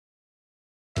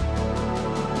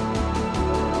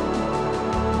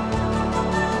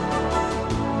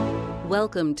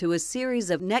Welcome to a series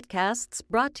of netcasts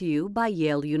brought to you by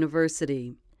Yale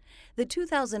University. The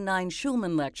 2009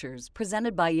 Schulman Lectures,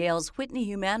 presented by Yale's Whitney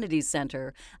Humanities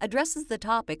Center, addresses the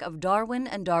topic of Darwin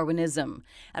and Darwinism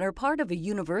and are part of a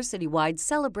university-wide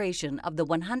celebration of the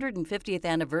 150th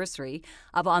anniversary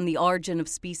of On the Origin of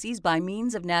Species by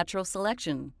Means of Natural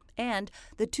Selection and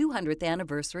the 200th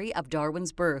anniversary of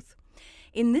Darwin's birth.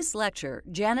 In this lecture,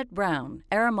 Janet Browne,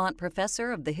 Aramont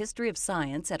Professor of the History of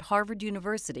Science at Harvard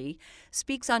University,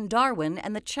 speaks on Darwin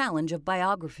and the challenge of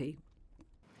biography.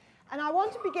 And I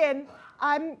want to begin,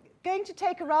 I'm going to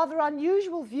take a rather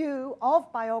unusual view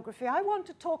of biography. I want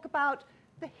to talk about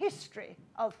the history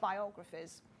of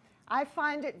biographies. I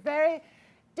find it very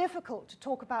difficult to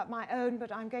talk about my own,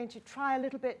 but I'm going to try a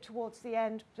little bit towards the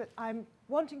end. But I'm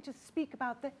wanting to speak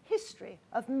about the history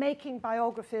of making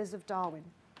biographies of Darwin.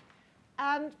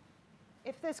 And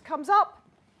if this comes up,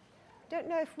 don't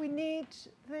know if we need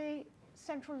the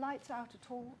central lights out at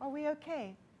all. Are we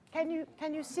okay? Can you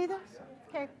see this?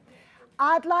 Okay.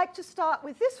 I'd like to start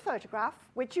with this photograph,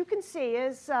 which you can see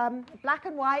is a black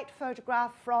and white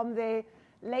photograph from the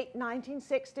late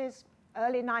 1960s,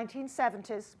 early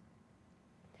 1970s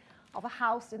of a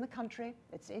house in the country.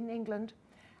 It's in England.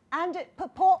 And it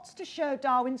purports to show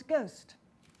Darwin's ghost.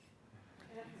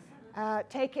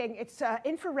 It's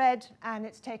infrared and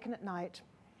it's taken at night.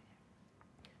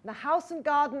 The house and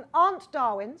garden aren't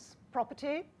Darwin's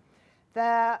property.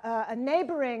 They're a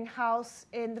neighboring house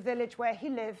in the village where he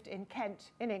lived in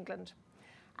Kent in England.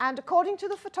 And according to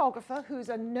the photographer, who's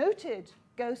a noted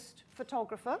ghost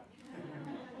photographer,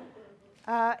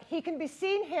 he can be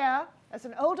seen here as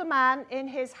an older man in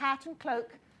his hat and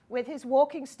cloak with his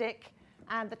walking stick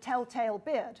and the telltale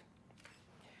beard.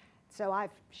 So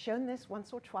I've shown this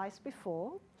once or twice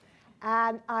before,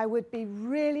 and I would be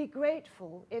really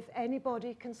grateful if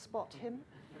anybody can spot him.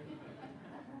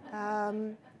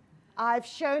 I've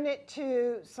shown it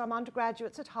to some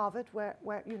undergraduates at Harvard, where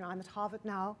I'm at Harvard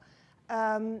now,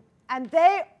 and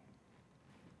they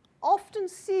often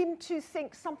seem to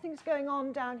think something's going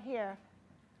on down here,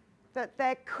 that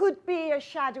there could be a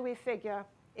shadowy figure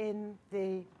in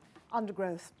the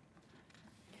undergrowth.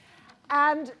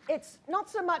 And it's not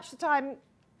so much that I'm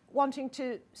wanting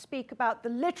to speak about the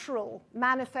literal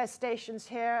manifestations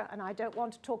here, and I don't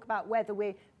want to talk about whether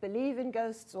we believe in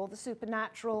ghosts or the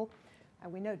supernatural,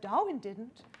 and we know Darwin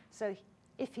didn't, so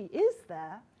if he is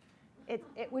there, it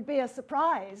would be a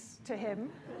surprise to him.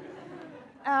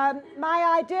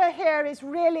 My idea here is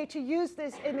really to use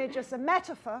this image as a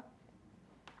metaphor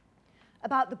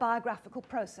about the biographical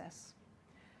process.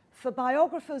 For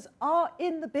biographers are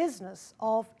in the business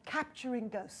of capturing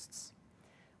ghosts.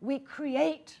 We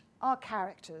create our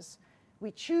characters.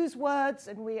 We choose words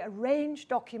and we arrange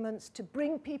documents to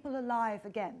bring people alive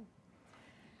again.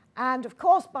 And of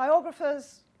course,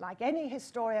 biographers, like any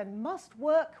historian, must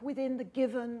work within the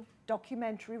given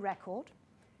documentary record.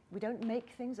 We don't make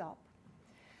things up.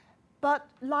 But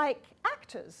like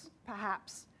actors,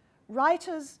 perhaps,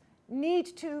 writers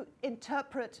need to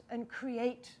interpret and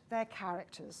create their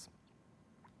characters.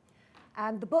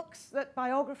 And the books that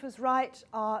biographers write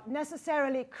are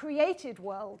necessarily created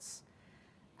worlds,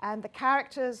 and the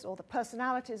characters or the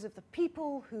personalities of the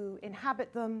people who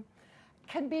inhabit them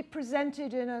can be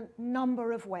presented in a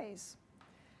number of ways,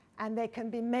 and they can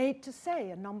be made to say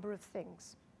a number of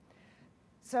things.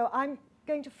 So I'm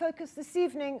going to focus this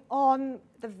evening on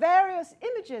the various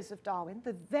images of Darwin,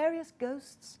 the various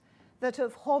ghosts that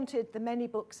have haunted the many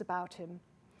books about him.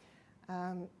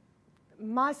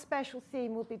 My special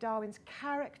theme will be Darwin's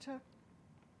character.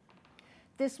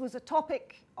 This was a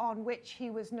topic on which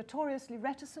he was notoriously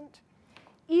reticent,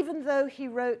 even though he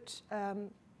wrote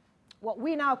what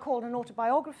we now call an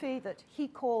autobiography that he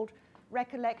called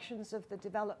Recollections of the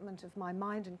Development of My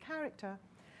Mind and Character.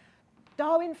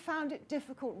 Darwin found it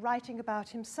difficult writing about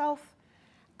himself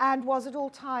and was at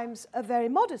all times a very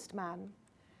modest man.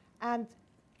 And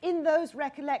in those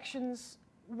recollections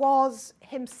was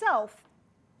himself,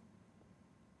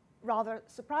 rather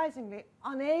surprisingly,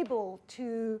 unable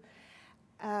to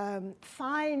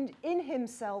find in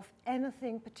himself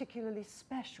anything particularly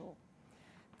special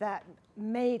that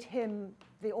made him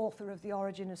the author of The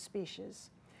Origin of Species.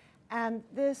 And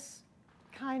this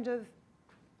kind of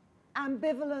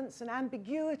ambivalence and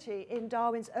ambiguity in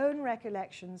Darwin's own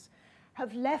recollections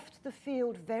have left the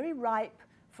field very ripe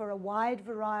for a wide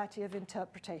variety of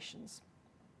interpretations.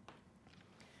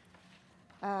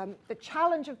 The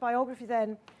challenge of biography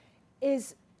then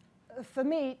is, for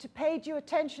me, to pay due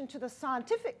attention to the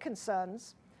scientific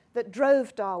concerns that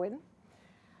drove Darwin,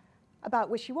 about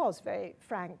which he was very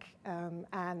frank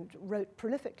and wrote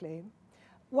prolifically,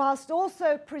 whilst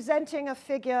also presenting a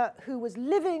figure who was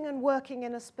living and working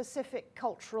in a specific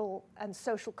cultural and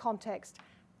social context,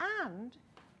 and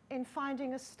in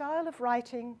finding a style of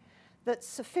writing that's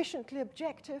sufficiently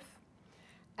objective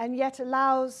and yet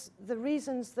allows the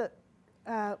reasons that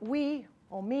we,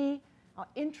 or me, are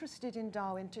interested in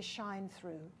Darwin to shine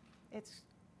through. It's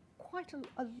quite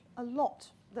a lot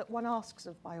that one asks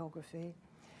of biography.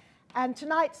 And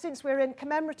tonight, since we're in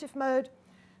commemorative mode,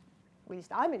 at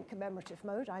least I'm in commemorative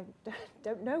mode, I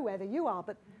don't know whether you are,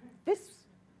 but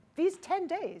these 10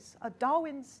 days are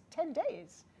Darwin's 10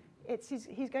 days.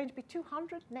 He's going to be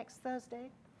 200 next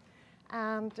Thursday,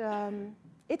 and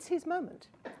it's his moment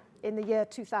in the year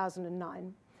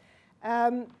 2009.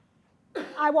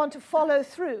 I want to follow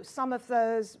through some of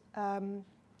those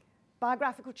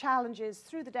biographical challenges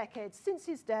through the decades since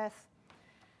his death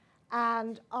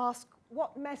and ask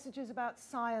what messages about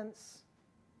science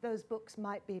those books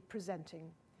might be presenting.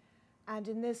 And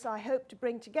in this, I hope to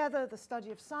bring together the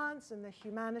study of science and the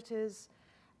humanities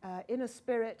in a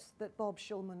spirit that Bob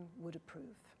Shulman would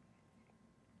approve.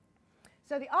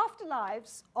 So the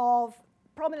afterlives of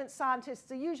prominent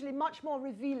scientists are usually much more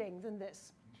revealing than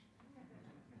this.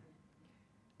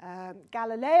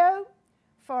 Galileo,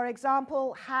 for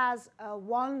example, has a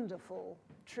wonderful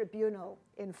tribunal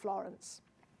in Florence.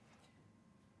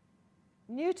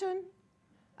 Newton,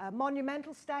 a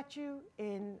monumental statue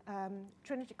in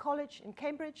Trinity College in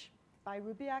Cambridge by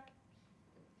Rubiak.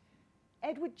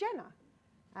 Edward Jenner,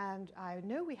 and I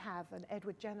know we have an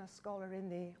Edward Jenner scholar in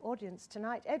the audience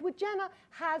tonight. Edward Jenner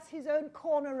has his own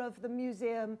corner of the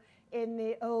museum in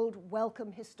the old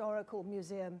Wellcome Historical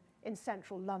Museum in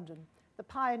central London, the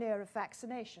pioneer of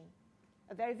vaccination,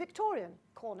 a very Victorian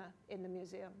corner in the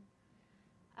museum.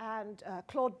 And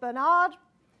Claude Bernard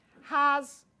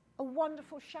has a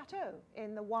wonderful chateau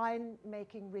in the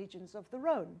wine-making regions of the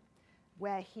Rhone,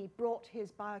 where he brought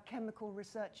his biochemical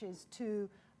researches to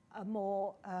a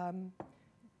more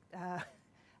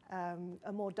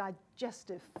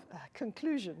digestive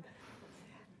conclusion.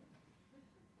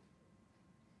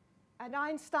 And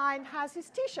Einstein has his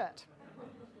T-shirt.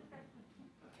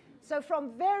 So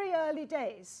from very early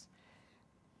days,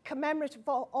 commemorative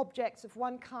objects of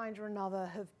one kind or another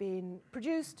have been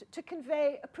produced to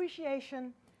convey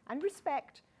appreciation and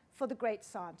respect for the great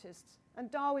scientists. And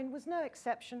Darwin was no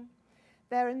exception.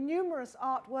 There are numerous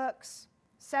artworks,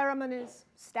 ceremonies,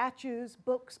 statues,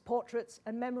 books, portraits,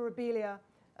 and memorabilia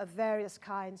of various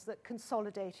kinds that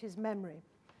consolidate his memory.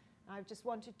 I just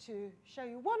wanted to show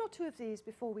you one or two of these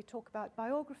before we talk about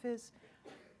biographies.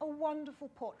 A wonderful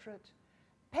portrait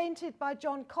painted by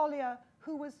John Collier,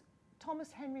 who was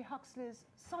Thomas Henry Huxley's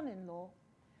son-in-law,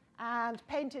 and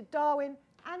painted Darwin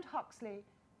and Huxley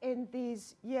in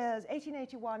these years,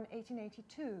 1881,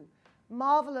 1882.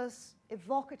 Marvelous,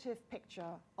 evocative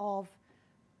picture of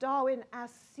Darwin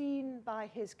as seen by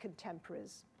his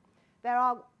contemporaries. There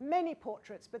are many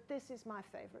portraits, but this is my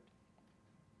favorite.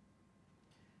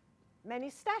 Many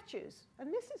statues,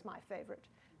 and this is my favorite.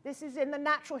 This is in the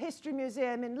Natural History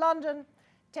Museum in London,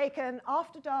 taken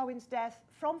after Darwin's death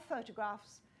from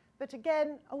photographs, but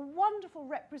again, a wonderful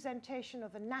representation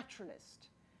of a naturalist.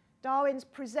 Darwin's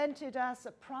presented as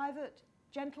a private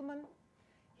gentleman.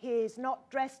 He's not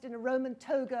dressed in a Roman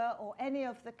toga or any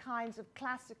of the kinds of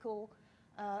classical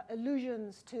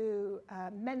allusions to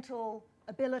mental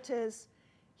abilities.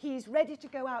 He's ready to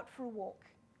go out for a walk.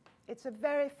 It's a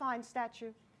very fine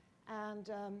statue, and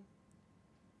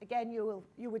again,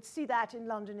 you would see that in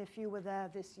London if you were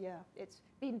there this year. It's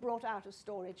been brought out of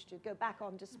storage to go back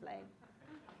on display.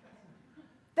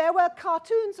 There were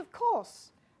cartoons, of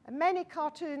course. Many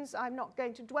cartoons. I'm not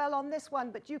going to dwell on this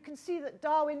one, but you can see that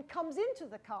Darwin comes into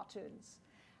the cartoons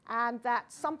and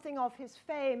that something of his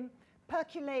fame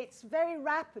percolates very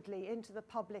rapidly into the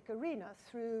public arena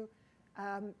through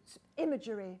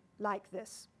imagery like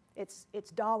this.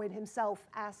 It's Darwin himself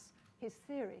as his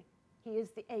theory. He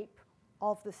is the ape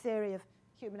of the theory of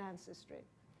human ancestry.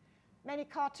 Many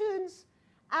cartoons,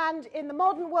 and in the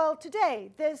modern world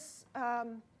today, this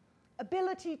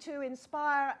ability to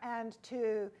inspire and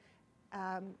to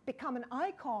become an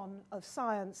icon of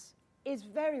science is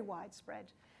very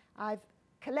widespread. I've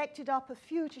collected up a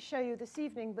few to show you this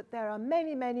evening, but there are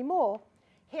many, many more.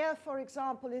 Here, for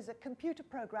example, is a computer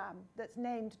program that's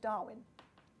named Darwin.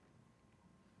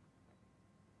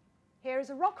 Here is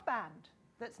a rock band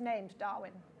that's named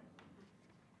Darwin,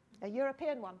 a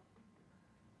European one.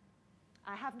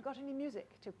 I haven't got any music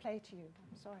to play to you,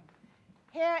 I'm sorry.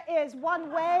 Here is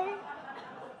one way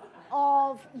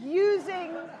of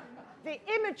using the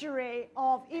imagery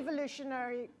of the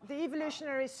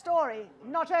evolutionary story.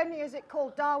 Not only is it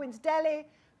called Darwin's Deli,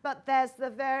 but there's the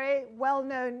very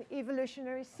well-known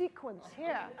evolutionary sequence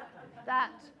here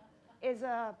that is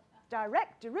a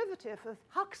direct derivative of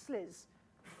Huxley's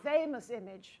famous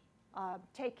image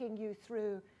taking you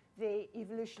through the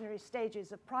evolutionary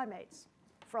stages of primates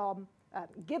from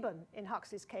gibbon, in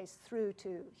Huxley's case, through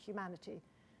to humanity.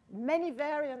 Many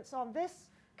variants on this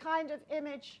kind of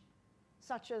image,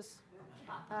 such as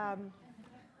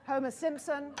Homer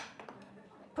Simpson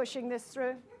pushing this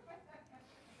through.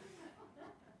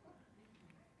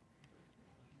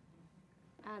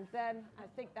 And then I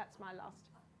think that's my last.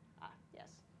 Yes,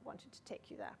 wanted to take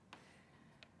you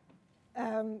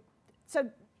there. So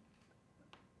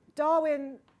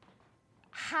Darwin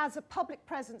has a public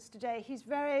presence today. He's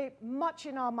very much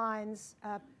in our minds,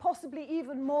 possibly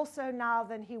even more so now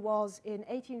than he was in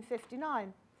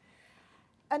 1859.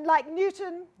 And like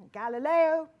Newton,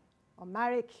 Galileo, or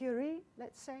Marie Curie,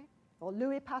 let's say, or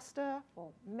Louis Pasteur,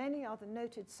 or many other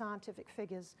noted scientific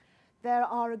figures, there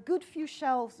are a good few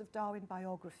shelves of Darwin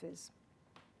biographies.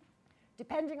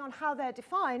 Depending on how they're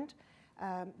defined,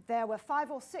 there were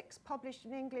 5 or 6 published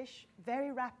in English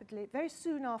very rapidly, very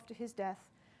soon after his death.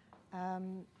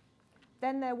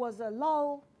 Then there was a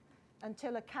lull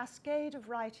until a cascade of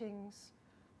writings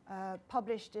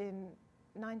published in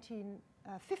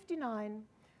 1959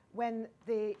 when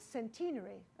the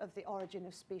centenary of the origin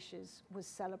of species was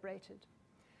celebrated.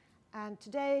 And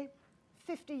today,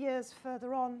 50 years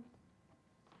further on,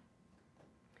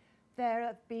 there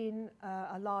have been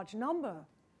a large number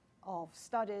of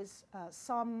studies,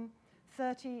 some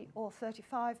 30 or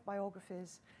 35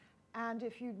 biographies. And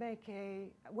if you make a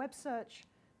web search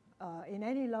in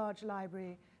any large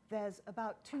library, there's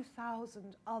about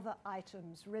 2,000 other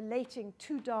items relating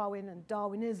to Darwin and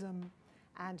Darwinism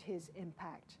and his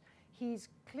impact. He's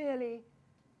clearly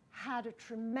had a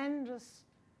tremendous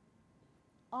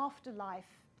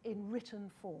afterlife in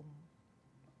written form.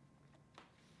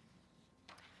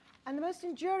 And the most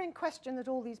enduring question that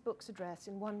all these books address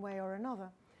in one way or another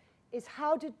is,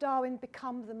 how did Darwin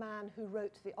become the man who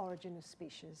wrote The Origin of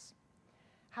Species?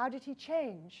 How did he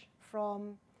change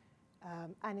from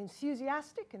an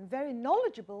enthusiastic and very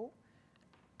knowledgeable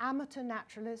amateur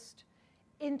naturalist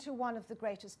into one of the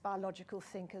greatest biological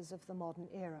thinkers of the modern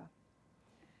era?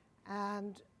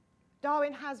 And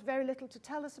Darwin has very little to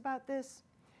tell us about this.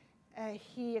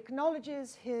 He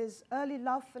acknowledges his early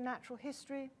love for natural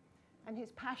history and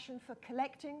his passion for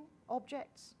collecting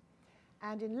objects.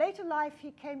 And in later life,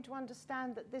 he came to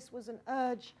understand that this was an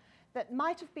urge that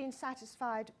might have been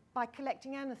satisfied by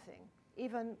collecting anything,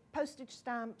 even postage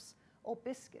stamps or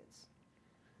biscuits.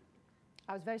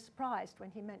 I was very surprised when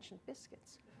he mentioned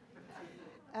biscuits.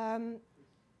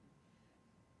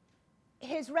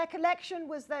 His recollection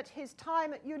was that his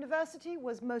time at university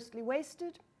was mostly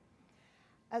wasted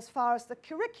as far as the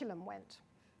curriculum went.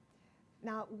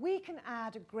 Now, we can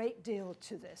add a great deal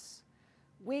to this.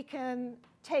 We can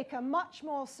take a much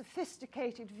more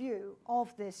sophisticated view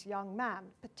of this young man,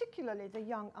 particularly the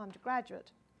young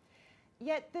undergraduate.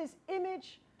 Yet this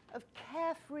image of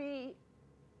carefree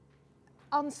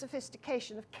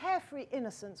unsophistication, of carefree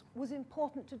innocence, was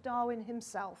important to Darwin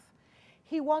himself.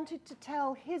 He wanted to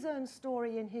tell his own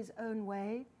story in his own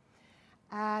way,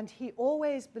 and he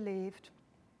always believed,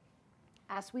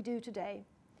 as we do today,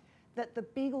 that the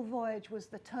Beagle voyage was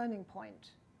the turning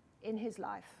point in his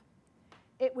life.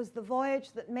 It was the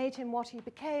voyage that made him what he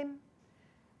became,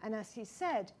 and as he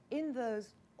said in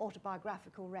those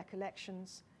autobiographical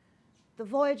recollections, the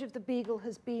voyage of the Beagle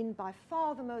has been by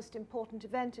far the most important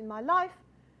event in my life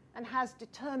and has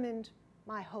determined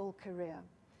my whole career.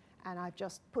 And I've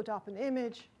just put up an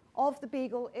image of the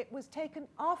Beagle. It was taken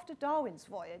after Darwin's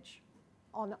voyage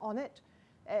on it.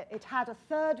 It had a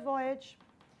third voyage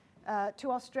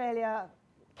to Australia,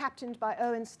 captained by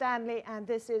Owen Stanley, and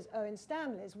this is Owen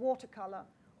Stanley's watercolor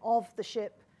of the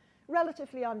ship,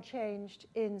 relatively unchanged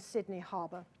in Sydney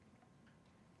Harbour.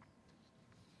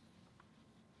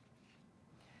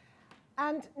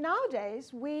 And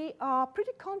nowadays, we are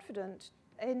pretty confident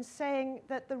in saying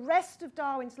that the rest of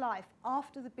Darwin's life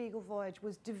after the Beagle voyage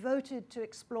was devoted to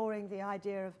exploring the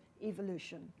idea of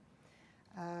evolution.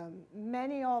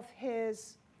 Many of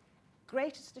his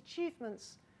greatest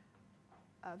achievements,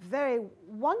 very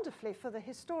wonderfully for the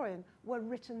historian, were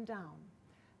written down.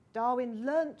 Darwin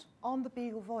learnt on the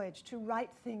Beagle voyage to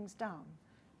write things down.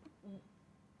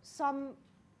 Some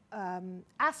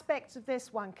aspects of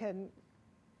this one can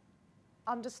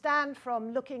understand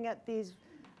from looking at these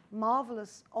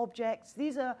marvelous objects.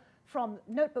 These are from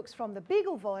notebooks from the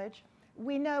Beagle voyage.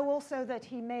 We know also that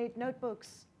he made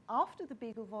notebooks after the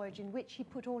Beagle voyage in which he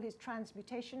put all his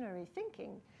transmutationary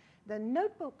thinking. The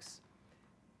notebooks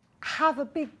have a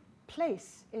big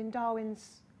place in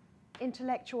Darwin's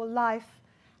intellectual life,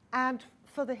 and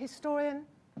for the historian,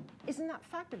 isn't that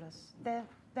fabulous?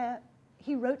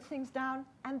 He wrote things down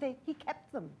and he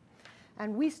kept them,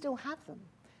 and we still have them.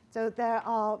 So there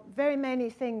are very many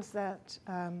things that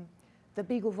the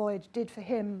Beagle Voyage did for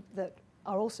him that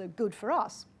are also good for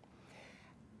us.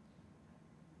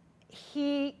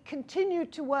 He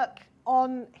continued to work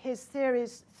on his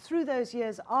theories through those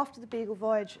years after the Beagle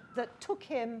Voyage that took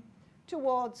him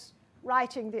towards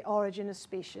writing The Origin of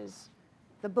Species,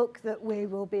 the book that we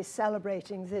will be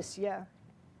celebrating this year.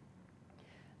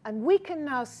 And we can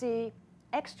now see,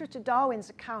 extra to Darwin's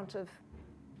account of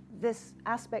this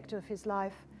aspect of his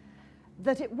life,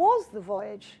 that it was the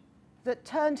voyage that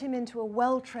turned him into a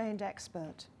well-trained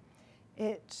expert.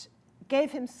 It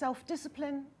gave him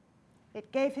self-discipline,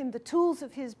 it gave him the tools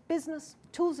of his business,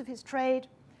 tools of his trade,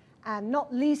 and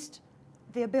not least,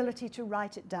 the ability to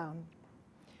write it down.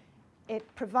 It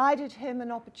provided him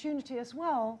an opportunity as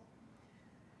well,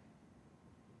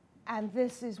 and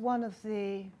this is one of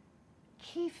the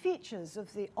key features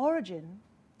of The Origin,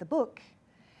 the book.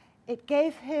 It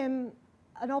gave him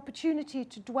an opportunity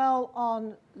to dwell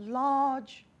on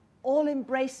large,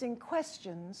 all-embracing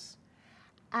questions,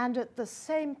 and at the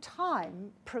same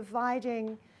time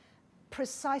providing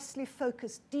precisely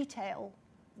focused detail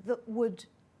that would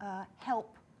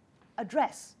help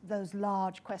address those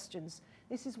large questions.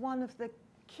 This is one of the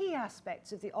key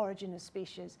aspects of The Origin of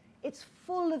Species. It's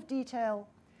full of detail,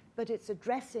 but it's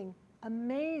addressing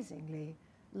amazingly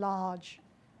large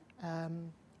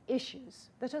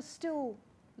issues that are still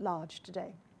large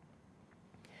today.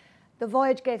 The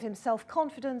voyage gave him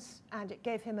self-confidence, and it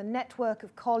gave him a network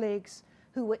of colleagues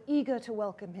who were eager to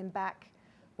welcome him back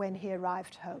when he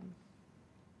arrived home.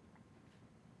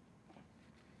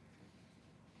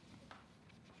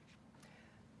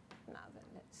 Now then,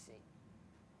 let's see.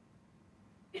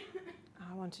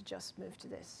 I want to just move to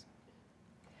this.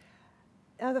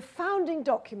 Now, the founding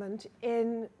document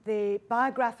in the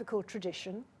biographical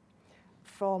tradition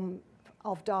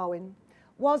of Darwin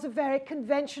was a very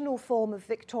conventional form of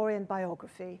Victorian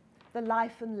biography, the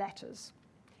Life and Letters.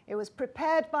 It was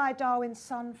prepared by Darwin's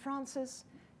son, Francis,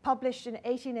 published in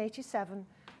 1887,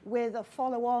 with a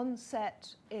follow-on set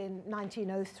in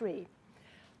 1903.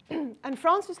 And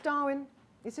Francis Darwin,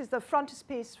 this is the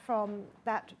frontispiece from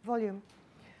that volume,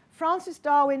 Francis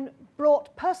Darwin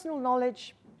brought personal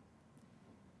knowledge,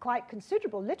 quite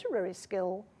considerable literary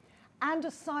skill, and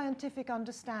a scientific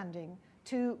understanding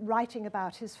to writing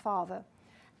about his father.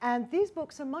 And these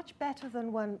books are much better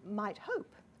than one might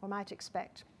hope or might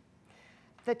expect.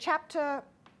 The chapter,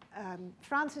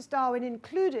 Francis Darwin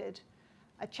included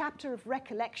a chapter of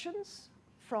recollections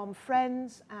from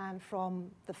friends and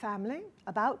from the family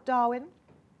about Darwin,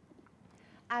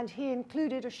 and he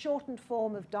included a shortened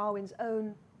form of Darwin's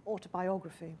own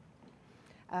autobiography,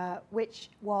 which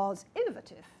was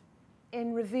innovative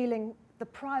in revealing the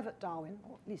private Darwin,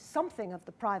 or at least something of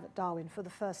the private Darwin, for the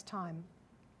first time.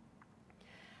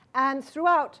 And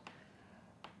throughout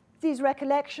these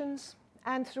recollections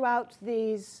and throughout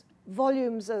these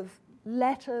volumes of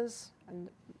letters and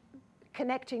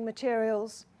connecting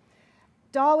materials,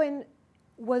 Darwin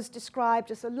was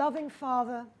described as a loving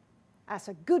father, as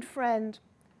a good friend,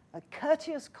 a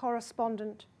courteous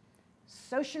correspondent,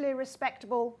 socially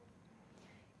respectable,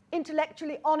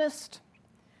 intellectually honest,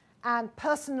 and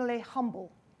personally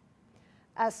humble,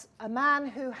 as a man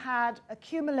who had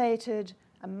accumulated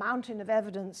a mountain of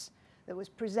evidence that was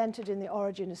presented in The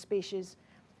Origin of Species,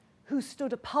 who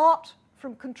stood apart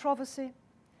from controversy,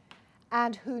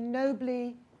 and who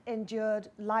nobly endured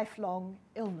lifelong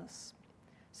illness.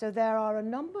 So there are a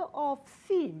number of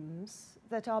themes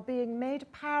that are being made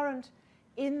apparent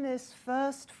in this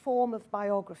first form of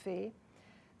biography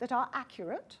that are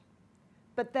accurate,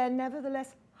 but they're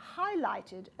nevertheless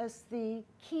highlighted as the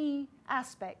key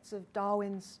aspects of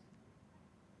Darwin's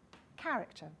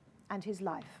character and his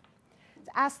life.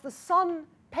 As the sun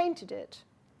painted it,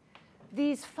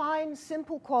 these fine,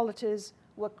 simple qualities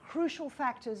were crucial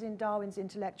factors in Darwin's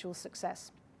intellectual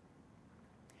success.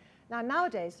 Now,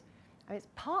 nowadays, it's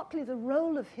partly the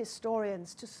role of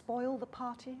historians to spoil the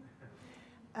party.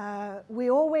 We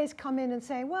always come in and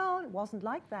say, well, it wasn't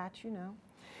like that, you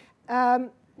know.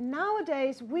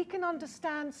 Nowadays, we can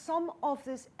understand some of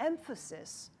this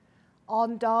emphasis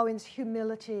on Darwin's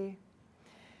humility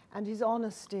and his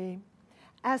honesty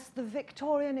as the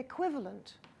Victorian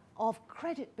equivalent of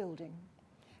credit building.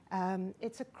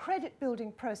 It's a credit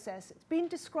building process. It's been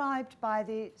described by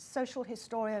the social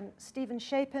historian Stephen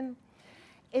Shapin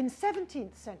in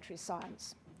 17th century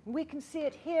science. We can see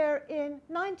it here in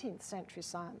 19th century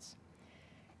science.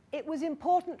 It was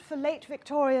important for late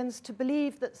Victorians to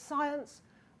believe that science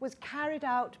was carried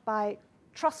out by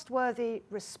trustworthy,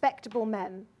 respectable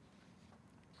men,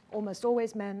 almost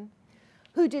always men,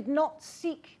 who did not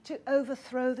seek to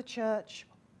overthrow the church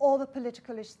or the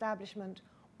political establishment,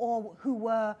 or who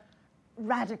were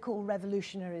radical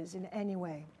revolutionaries in any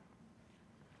way.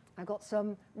 I got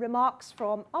some remarks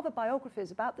from other biographies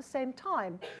about the same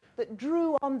time that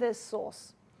drew on this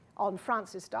source, on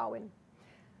Francis Darwin.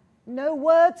 "No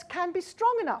words can be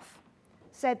strong enough,"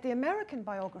 said the American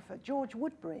biographer George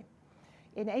Woodbury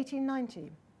in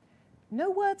 1890.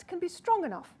 "No words can be strong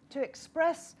enough to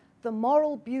express the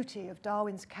moral beauty of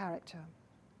Darwin's character."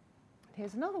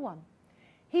 Here's another one.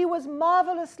 "He was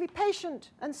marvelously patient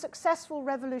and successful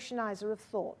revolutionizer of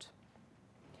thought.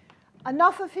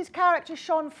 Enough of his character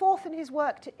shone forth in his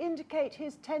work to indicate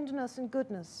his tenderness and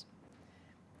goodness.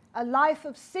 A life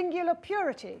of singular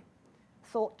purity,"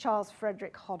 thought Charles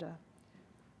Frederick Hodder.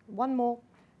 One more.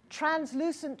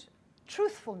 "Translucent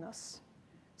truthfulness,"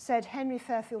 said Henry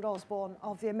Fairfield Osborn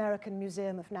of the American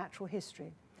Museum of Natural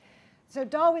History. So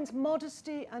Darwin's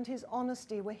modesty and his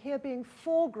honesty were here being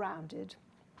foregrounded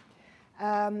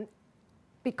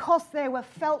because they were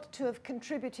felt to have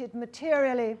contributed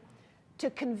materially to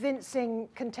convincing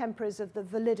contemporaries of the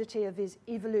validity of his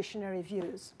evolutionary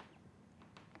views.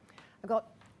 I've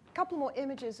got a couple more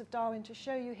images of Darwin to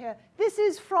show you here. This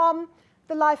is from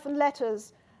the Life and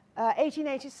Letters,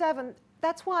 1887.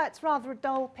 That's why it's rather a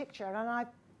dull picture, and I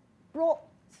brought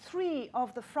 3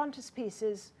 of the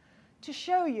frontispieces to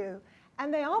show you,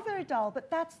 and they are very dull, but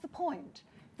that's the point,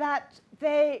 that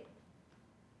they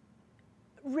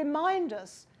remind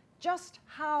us just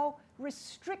how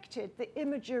restricted the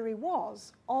imagery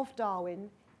was of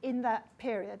Darwin in that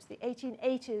period, the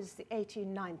 1880s, the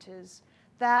 1890s,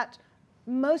 that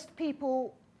most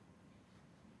people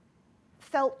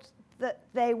felt that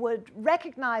they would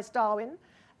recognize Darwin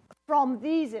from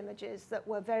these images that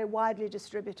were very widely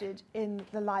distributed in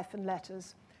the Life and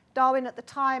Letters. Darwin at the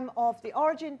time of The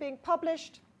Origin being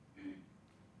published,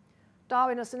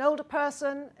 Darwin as an older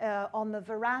person on the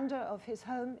veranda of his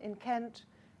home in Kent.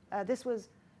 This was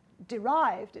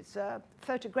derived, it's a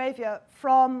photogravure,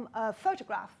 from a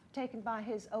photograph taken by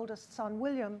his oldest son,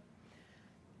 William.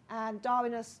 And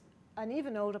Darwin as an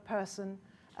even older person.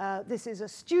 This is a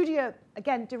studio,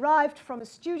 again, derived from a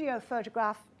studio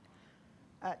photograph.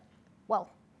 Well,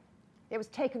 it was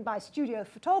taken by studio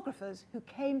photographers who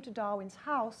came to Darwin's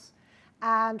house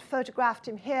and photographed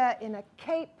him here in a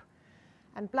cape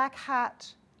and black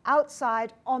hat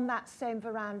outside on that same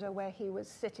veranda where he was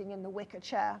sitting in the wicker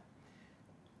chair.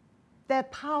 They're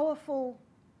powerful,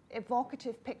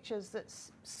 evocative pictures that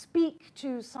speak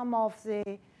to some of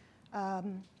the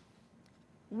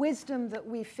wisdom that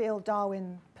we feel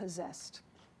Darwin possessed.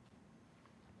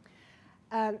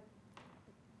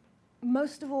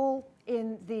 Most of all,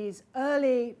 in these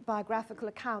early biographical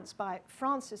accounts by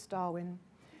Francis Darwin,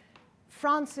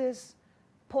 Francis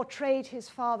portrayed his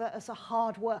father as a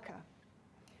hard worker.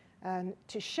 And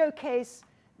to showcase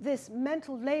this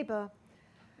mental labor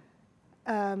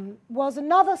was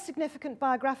another significant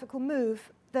biographical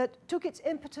move that took its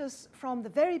impetus from the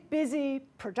very busy,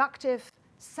 productive,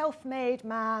 self-made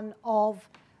man of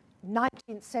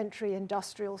 19th century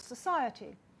industrial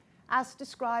society, as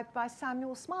described by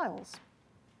Samuel Smiles.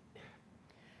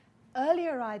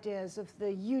 Earlier ideas of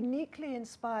the uniquely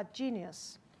inspired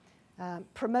genius,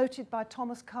 promoted by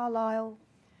Thomas Carlyle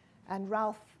and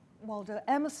Ralph Waldo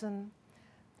Emerson,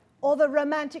 or the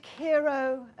romantic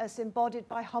hero as embodied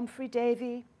by Humphrey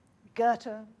Davy,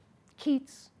 Goethe,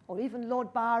 Keats, or even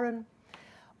Lord Byron,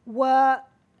 were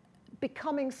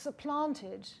becoming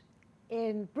supplanted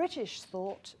in British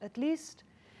thought, at least,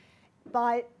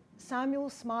 by Samuel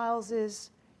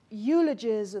Smiles's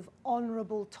eulogies of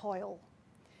honorable toil,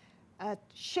 a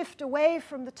shift away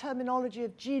from the terminology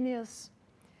of genius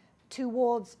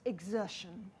towards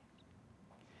exertion.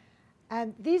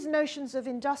 And these notions of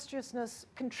industriousness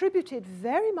contributed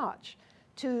very much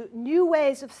to new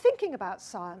ways of thinking about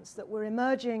science that were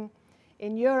emerging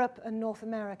in Europe and North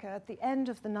America at the end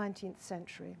of the 19th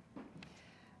century.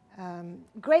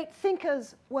 Great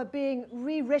thinkers were being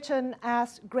rewritten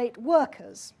as great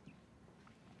workers.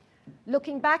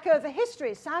 Looking back over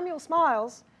history, Samuel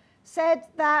Smiles said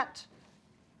that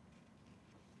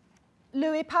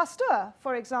Louis Pasteur,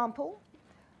 for example,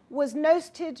 was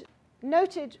noted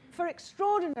for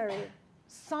extraordinary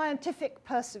scientific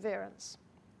perseverance.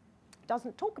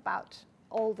 Doesn't talk about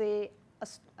all the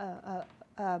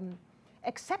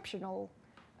exceptional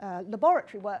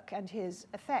laboratory work and his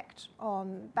effect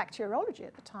on bacteriology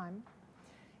at the time.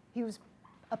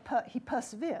 He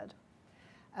persevered.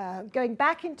 Going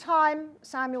back in time,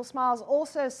 Samuel Smiles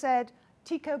also said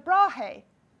Tycho Brahe,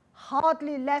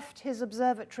 hardly left his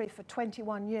observatory for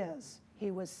 21 years.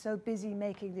 He was so busy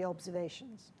making the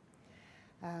observations.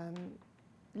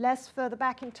 Less further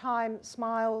back in time,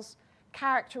 Smiles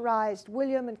characterized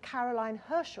William and Caroline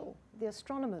Herschel, the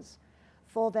astronomers,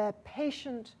 for their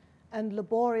patient and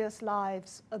laborious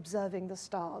lives observing the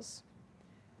stars.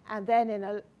 And then in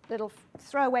a little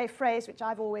throwaway phrase, which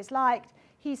I've always liked,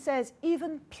 he says,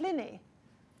 even Pliny,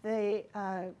 the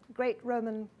great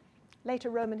later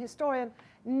Roman historian,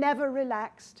 never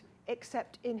relaxed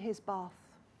except in his bath.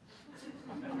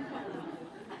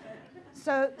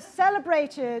 So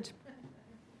celebrated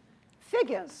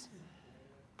figures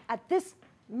at this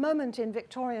moment in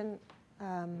Victorian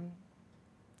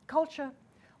culture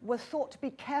were thought to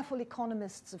be careful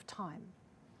economists of time.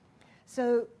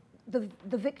 So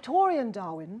the Victorian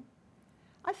Darwin,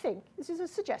 I think, this is a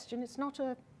suggestion, it's not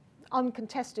an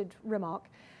uncontested remark,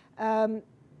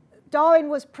 Darwin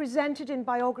was presented in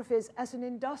biographies as an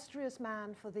industrious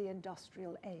man for the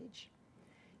industrial age.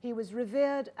 He was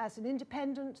revered as an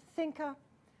independent thinker,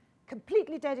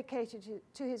 completely dedicated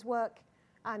to his work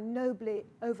and nobly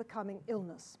overcoming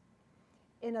illness,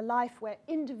 in a life where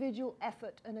individual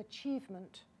effort and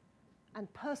achievement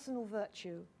and personal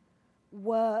virtue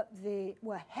were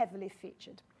heavily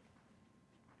featured.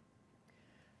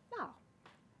 Now,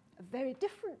 a very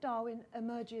different Darwin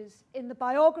emerges in the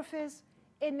biographies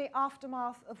in the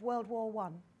aftermath of World War I.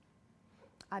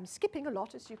 I'm skipping a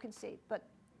lot, as you can see, but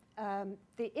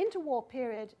the interwar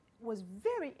period was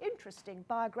very interesting,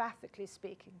 biographically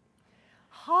speaking.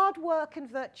 Hard work and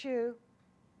virtue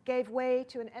gave way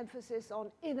to an emphasis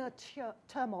on inner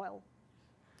turmoil.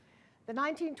 The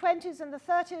 1920s and the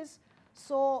 30s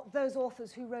saw those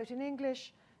authors who wrote in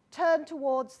English turn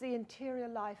towards the interior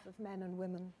life of men and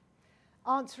women,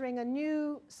 answering a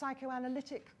new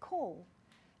psychoanalytic call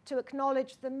to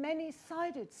acknowledge the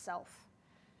many-sided self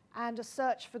and a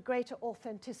search for greater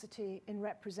authenticity in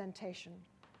representation.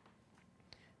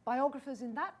 Biographers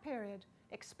in that period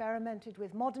experimented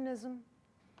with modernism,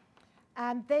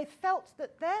 and they felt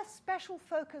that their special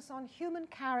focus on human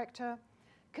character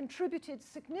contributed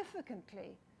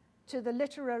significantly to the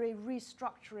literary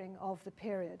restructuring of the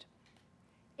period.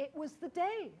 It was the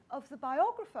day of the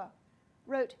biographer,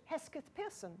 wrote Hesketh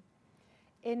Pearson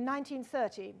in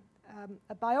 1930,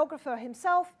 a biographer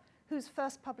himself whose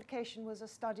first publication was a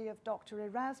study of Dr.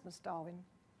 Erasmus Darwin,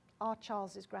 our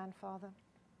Charles's grandfather.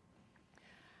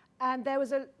 And there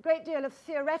was a great deal of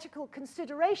theoretical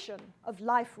consideration of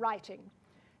life writing,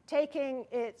 taking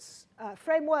its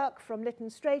framework from Lytton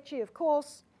Strachey, of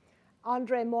course,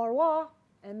 André Maurois,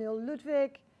 Émile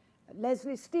Ludwig,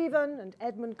 Leslie Stephen, and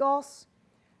Edmund Gosse,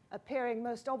 appearing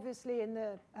most obviously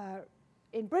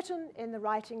in Britain in the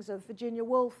writings of Virginia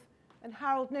Woolf and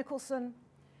Harold Nicholson,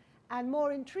 and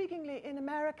more intriguingly in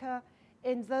America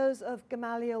in those of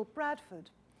Gamaliel Bradford,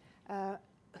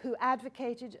 who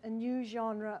advocated a new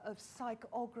genre of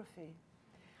psychography.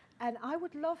 And I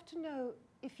would love to know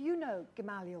if you know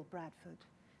Gamaliel Bradford,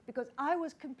 because I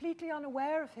was completely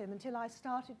unaware of him until I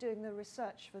started doing the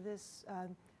research for this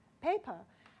paper.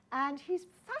 And he's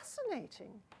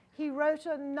fascinating. He wrote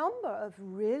a number of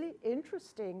really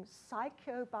interesting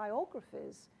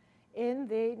psychobiographies in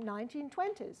the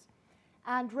 1920s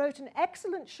and wrote an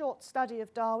excellent short study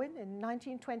of Darwin in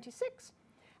 1926.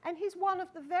 And he's one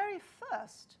of the very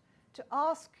first to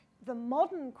ask the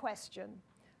modern question,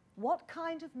 what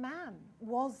kind of man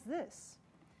was this?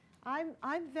 I'm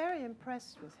very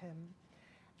impressed with him.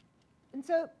 And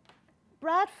so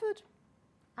Bradford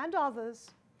and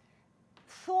others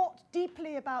thought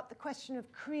deeply about the question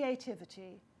of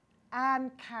creativity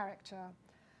and character.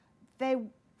 They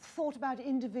thought about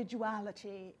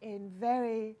individuality in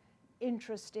very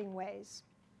interesting ways.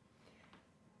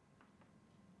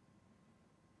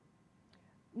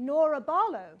 Nora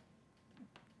Barlow,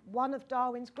 one of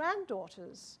Darwin's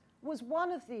granddaughters, was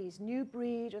one of these new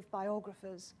breed of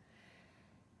biographers.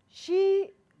 She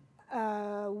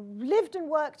lived and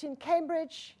worked in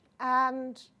Cambridge,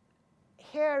 and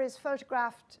here is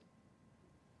photographed,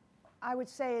 I would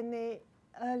say, in the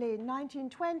early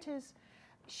 1920s.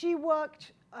 She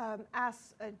worked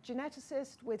as a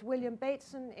geneticist with William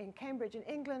Bateson in Cambridge in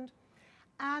England,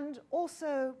 and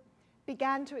also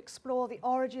began to explore the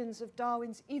origins of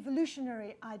Darwin's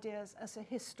evolutionary ideas as a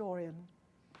historian.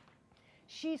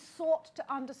 She sought to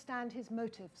understand his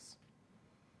motives.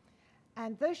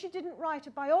 And though she didn't write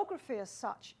a biography as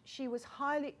such, she was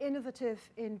highly innovative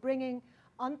in bringing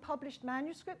unpublished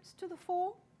manuscripts to the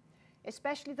fore,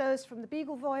 especially those from the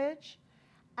Beagle Voyage,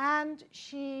 and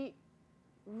she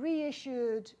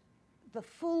reissued the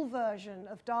full version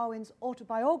of Darwin's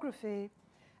autobiography,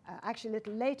 actually a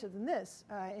little later than this,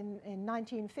 in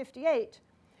 1958,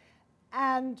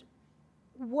 and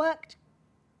worked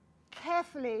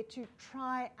carefully to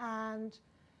try and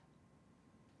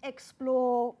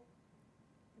explore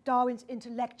Darwin's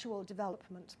intellectual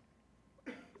development.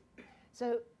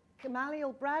 So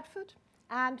Gamaliel Bradford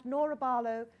and Nora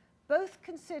Barlow both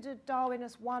considered Darwin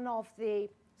as one of the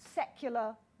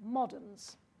secular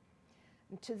moderns.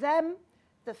 And to them,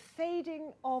 the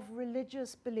fading of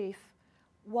religious belief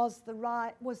was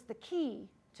the key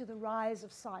to the rise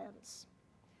of science.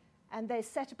 And they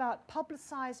set about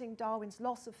publicizing Darwin's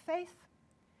loss of faith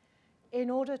in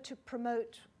order to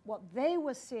promote what they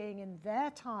were seeing in their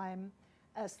time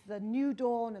as the new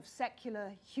dawn of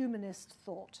secular humanist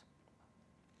thought.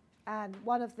 And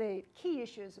one of the key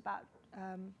issues about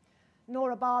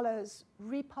Nora Barlow's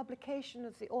republication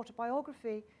of the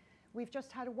autobiography, we've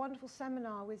just had a wonderful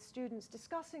seminar with students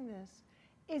discussing this,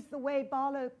 is the way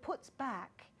Barlow puts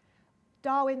back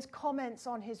Darwin's comments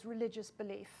on his religious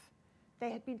belief. They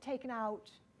had been taken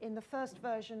out in the first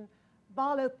version.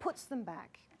 Barlow puts them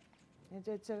back.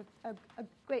 It's a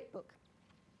great book.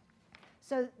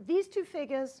 So these two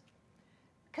figures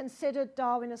considered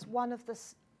Darwin as one of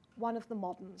the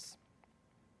moderns.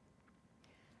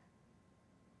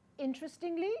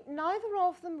 Interestingly, neither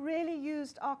of them really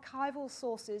used archival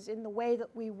sources in the way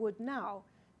that we would now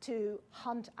to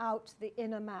hunt out the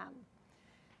inner man.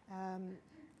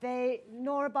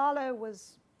 Nora Barlow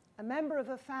was a member of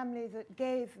a family that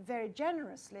gave very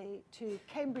generously to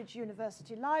Cambridge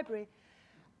University Library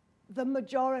the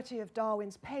majority of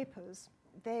Darwin's papers.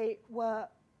 They were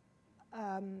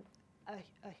a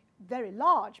very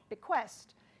large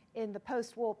bequest in the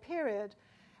post-war period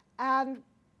and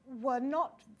were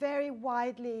not very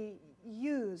widely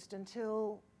used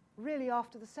until really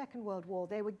after the Second World War.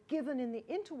 They were given in the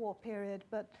interwar period,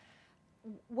 but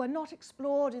were not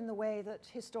explored in the way that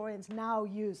historians now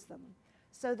use them.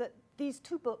 So that these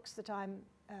two books that I'm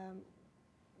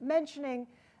mentioning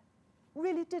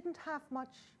really didn't have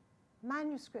much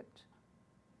manuscript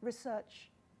research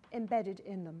embedded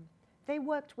in them. They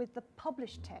worked with the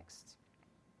published texts.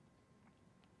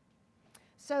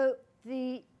 So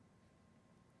the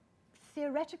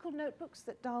theoretical notebooks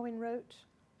that Darwin wrote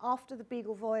after the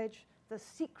Beagle voyage, the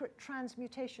secret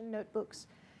transmutation notebooks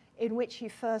in which he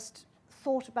first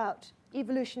thought about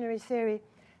evolutionary theory,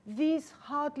 these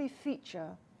hardly feature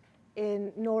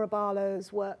in Nora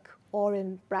Barlow's work or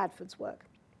in Bradford's work.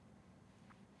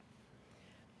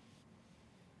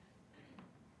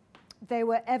 They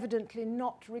were evidently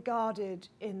not regarded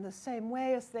in the same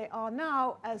way as they are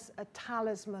now as a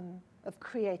talisman of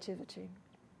creativity.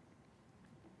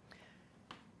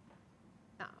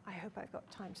 Now, I hope I've got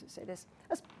time to say this.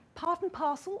 As part and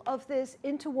parcel of this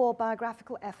interwar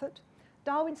biographical effort,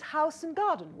 Darwin's house and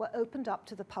garden were opened up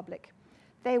to the public.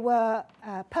 They were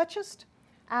purchased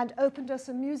and opened as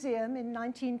a museum in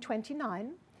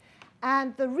 1929,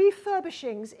 and the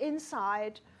refurbishings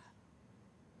inside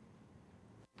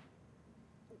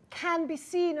can be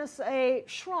seen as a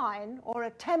shrine or a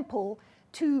temple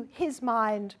to his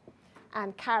mind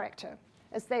and character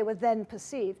as they were then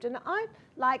perceived. And I'd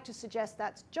like to suggest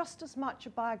that's just as much a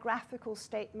biographical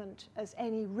statement as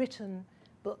any written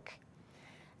book.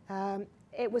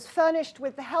 It was furnished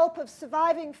with the help of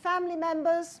surviving family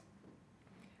members.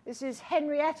 This is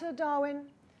Henrietta Darwin,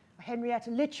 Henrietta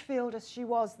Litchfield as she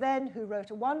was then, who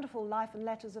wrote a wonderful life and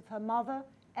letters of her mother,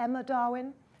 Emma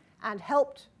Darwin, and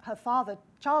helped her father,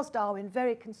 Charles Darwin,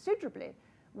 very considerably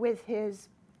with his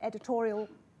editorial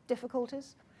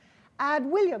difficulties.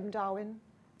 And William Darwin,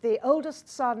 the oldest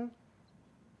son.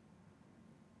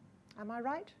 Am I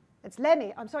right? It's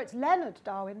Leonard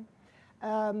Darwin,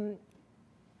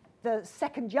 the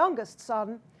second youngest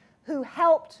son, who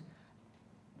helped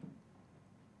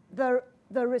the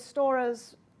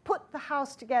restorers put the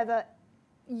house together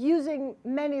using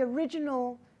many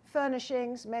original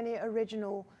furnishings, many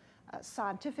original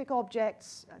scientific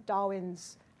objects.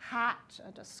 Darwin's hat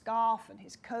and a scarf and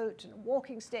his coat and a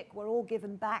walking stick were all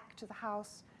given back to the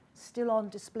house, still on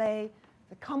display.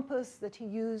 The compass that he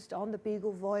used on the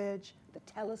Beagle voyage, the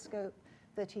telescope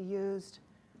that he used,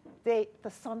 the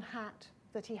sun hat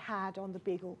that he had on the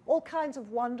Beagle. All kinds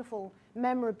of wonderful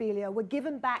memorabilia were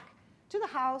given back to the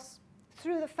house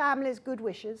through the family's good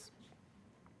wishes.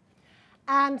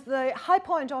 And the high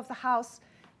point of the house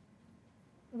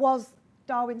was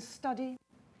Darwin's study,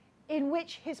 in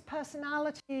which his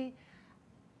personality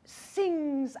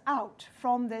sings out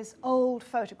from this old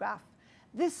photograph.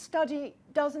 This study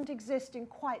doesn't exist in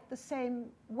quite the same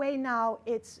way now.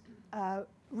 It's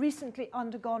recently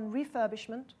undergone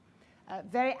refurbishment,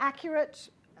 very accurate,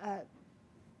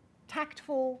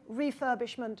 tactful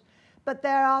refurbishment, but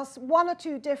there are one or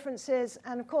two differences,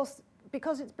 and of course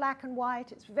because it's black and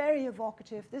white, it's very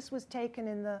evocative. This was taken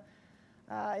in the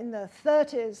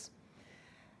 30s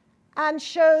and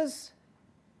shows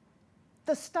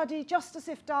the study just as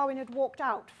if Darwin had walked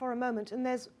out for a moment. And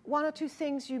there's one or two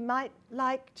things you might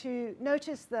like to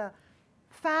notice: the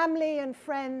family and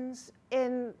friends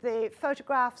in the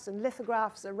photographs and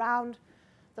lithographs around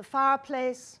the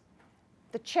fireplace,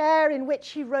 the chair in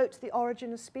which he wrote The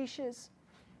Origin of Species.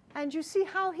 And you see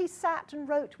how he sat and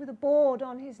wrote with a board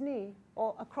on his knee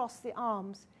or across the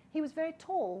arms. He was very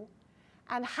tall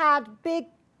and had big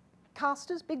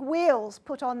casters, big wheels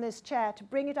put on this chair to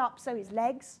bring it up so his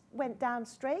legs went down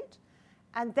straight,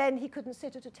 and then he couldn't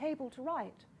sit at a table to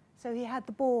write. So he had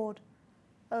the board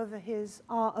over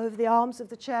the arms of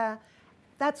the chair.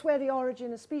 That's where The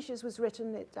Origin of Species was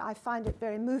written. I find it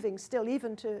very moving still,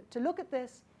 even to look at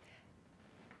this.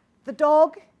 The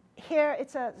dog, here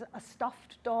it's a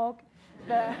stuffed dog.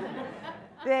 The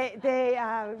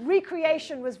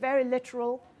recreation was very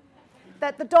literal,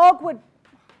 that the dog would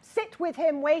sit with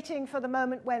him waiting for the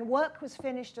moment when work was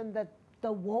finished and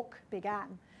the walk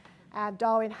began. And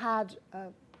Darwin had a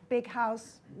big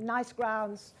house, nice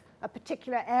grounds, a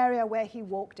particular area where he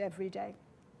walked every day.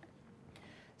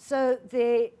 So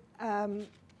the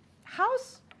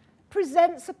house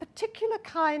presents a particular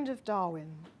kind of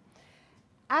Darwin.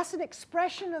 As an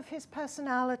expression of his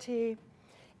personality,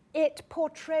 it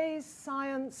portrays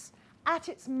science at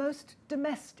its most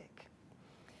domestic.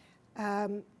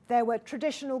 There were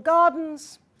traditional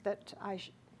gardens that I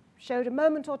showed a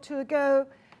moment or two ago.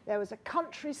 There was a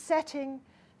country setting.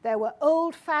 There were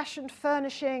old-fashioned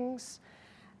furnishings.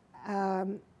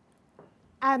 And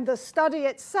the study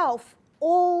itself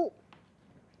all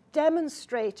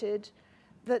demonstrated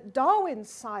that Darwin's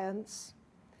science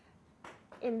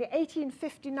in the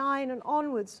 1859 and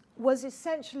onwards was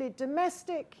essentially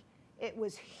domestic, it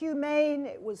was humane,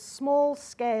 it was small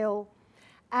scale,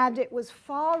 and it was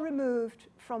far removed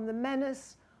from the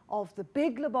menace of the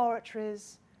big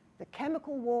laboratories, the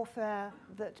chemical warfare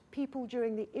that people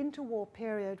during the interwar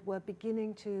period were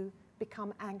beginning to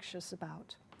become anxious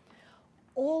about.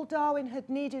 All Darwin had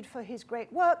needed for his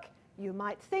great work, you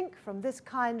might think, from this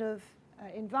kind of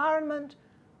environment,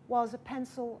 was a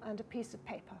pencil and a piece of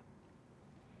paper.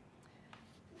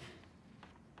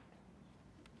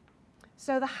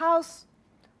 So the house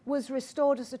was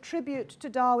restored as a tribute to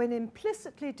Darwin,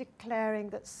 implicitly declaring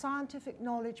that scientific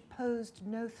knowledge posed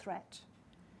no threat.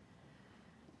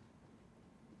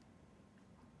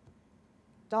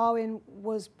 Darwin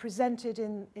was presented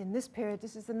in this period,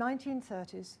 this is the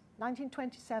 1930s,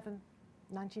 1927,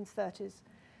 1930s,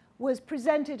 was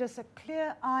presented as a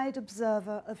clear-eyed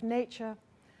observer of nature,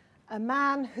 a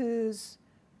man whose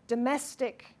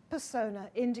domestic persona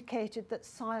indicated that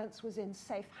science was in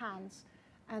safe hands.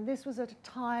 And this was at a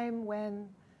time when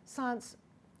science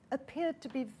appeared to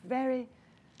be very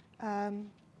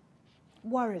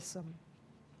worrisome.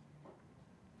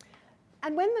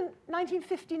 And when the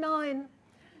 1959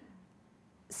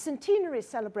 centenary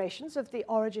celebrations of The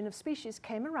Origin of Species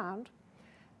came around,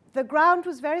 the ground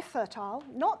was very fertile,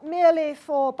 not merely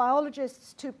for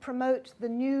biologists to promote the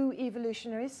new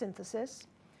evolutionary synthesis,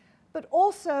 but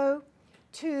also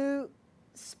to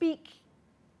speak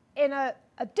in a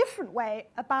different way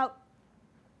about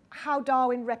how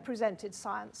Darwin represented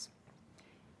science.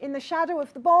 In the shadow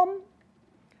of the bomb,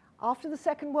 after the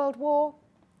Second World War,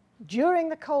 during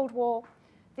the Cold War,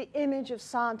 the image of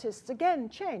scientists again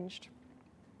changed.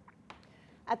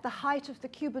 At the height of the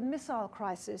Cuban Missile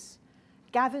Crisis,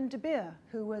 Gavin de Beer,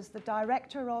 who was the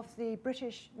director of the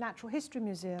British Natural History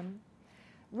Museum,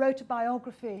 wrote a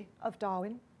biography of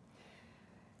Darwin,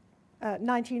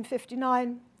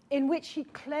 1959, in which he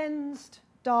cleansed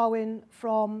Darwin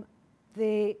from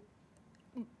the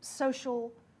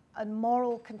social and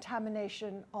moral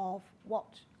contamination of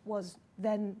what was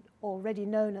then already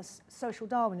known as social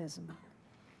Darwinism.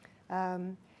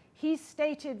 He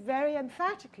stated very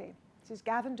emphatically, this is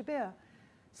Gavin de Beer,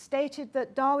 stated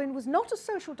that Darwin was not a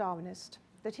social Darwinist,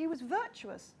 that he was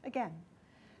virtuous, again,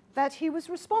 that he was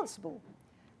responsible,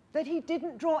 that he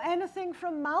didn't draw anything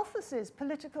from Malthus's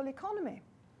political economy.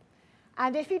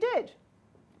 And if he did,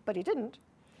 but he didn't,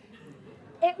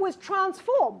 it was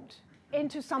transformed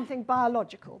into something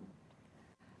biological.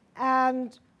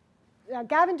 And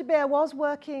Gavin de Beer was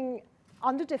working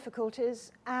under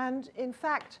difficulties, and in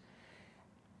fact,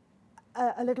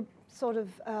 a little sort of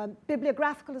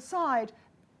bibliographical aside,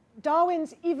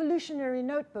 Darwin's evolutionary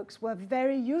notebooks were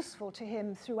very useful to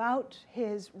him throughout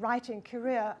his writing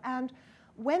career. And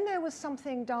when there was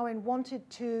something Darwin wanted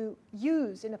to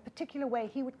use in a particular way,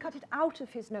 he would cut it out of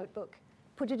his notebook,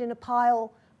 put it in a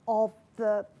pile of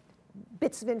the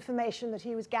bits of information that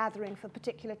he was gathering for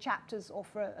particular chapters or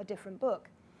for a different book.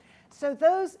 So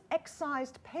those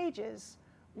excised pages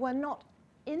were not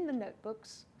in the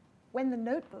notebooks when the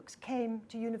notebooks came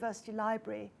to university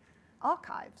library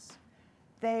archives.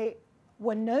 They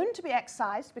were known to be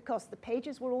excised because the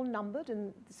pages were all numbered,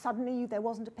 and suddenly there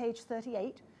wasn't a page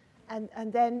 38.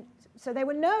 And then, so they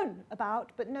were known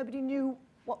about, but nobody knew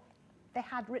what they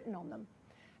had written on them.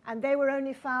 And they were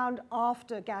only found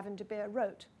after Gavin de Beer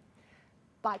wrote.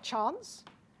 By chance,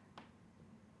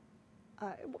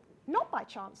 not by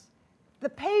chance. The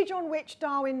page on which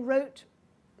Darwin wrote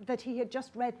that he had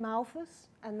just read Malthus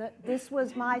and that this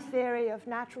was my theory of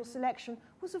natural selection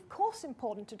was of course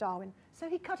important to Darwin. So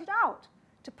he cut it out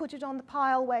to put it on the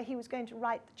pile where he was going to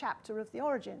write the chapter of The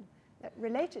Origin that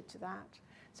related to that.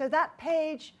 So that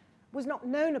page was not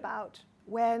known about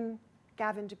when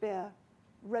Gavin de Beer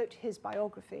wrote his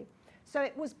biography. So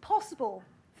it was possible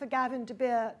for Gavin de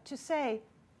Beer to say,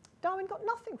 Darwin got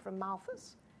nothing from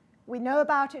Malthus. We know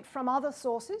about it from other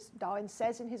sources. Darwin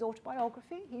says in his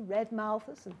autobiography he read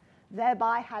Malthus and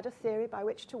thereby had a theory by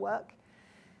which to work.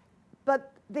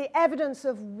 But the evidence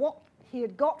of what he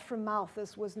had got from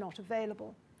Malthus was not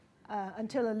available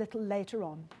until a little later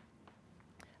on.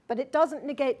 But it doesn't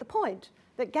negate the point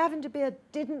that Gavin de Beer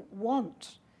didn't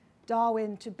want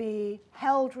Darwin to be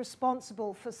held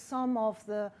responsible for some of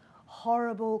the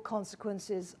horrible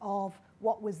consequences of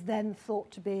what was then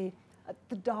thought to be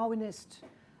the Darwinist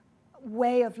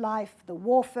way of life, the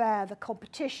warfare, the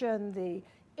competition, the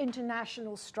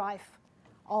international strife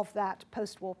of that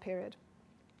post-war period.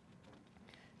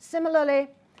 Similarly,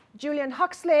 Julian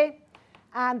Huxley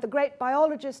and the great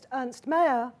biologist Ernst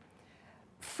Mayr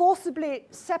forcibly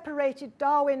separated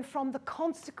Darwin from the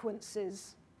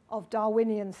consequences of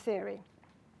Darwinian theory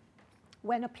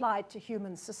when applied to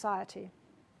human society.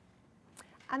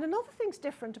 And another thing's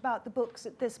different about the books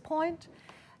at this point,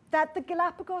 that the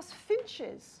Galapagos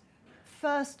finches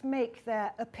first make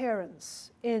their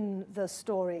appearance in the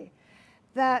story,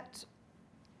 that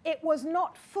it was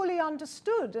not fully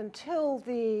understood until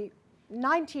the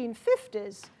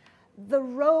 1950s the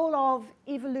role of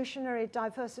evolutionary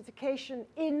diversification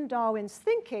in Darwin's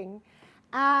thinking,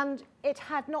 and it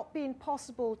had not been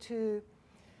possible to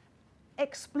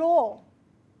explore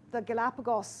the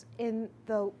Galapagos in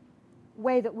the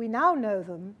way that we now know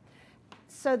them,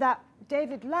 so that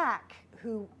David Lack,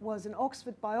 who was an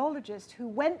Oxford biologist who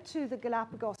went to the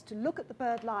Galapagos to look at the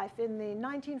bird life in the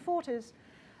 1940s,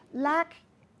 Lack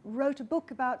wrote a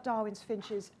book about Darwin's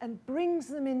finches and brings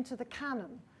them into the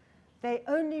canon. They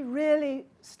only really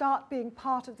start being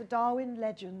part of the Darwin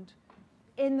legend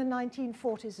in the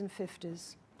 1940s and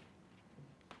 50s.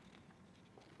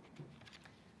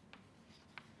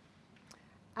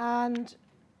 And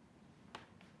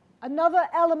another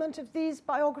element of these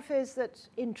biographies that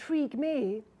intrigue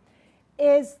me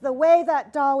is the way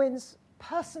that Darwin's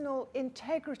personal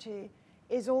integrity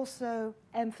is also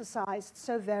emphasized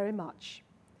so very much.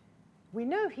 We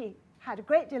know he had a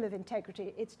great deal of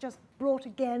integrity. It's just brought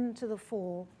again to the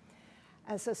fore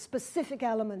as a specific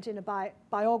element in a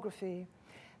biography,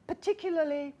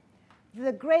 particularly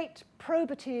the great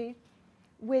probity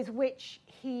with which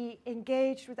he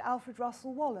engaged with Alfred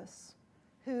Russel Wallace,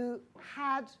 who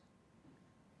had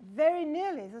very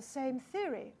nearly the same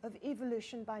theory of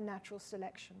evolution by natural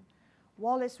selection.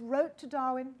 Wallace wrote to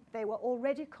Darwin. They were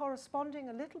already corresponding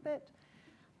a little bit.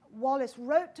 Wallace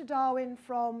wrote to Darwin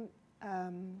from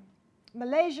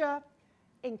Malaysia,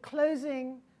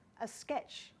 enclosing a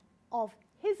sketch of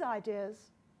his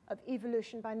ideas of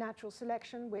evolution by natural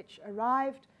selection, which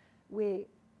arrived, we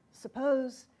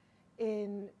suppose,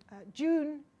 in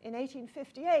June in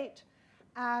 1858.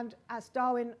 And as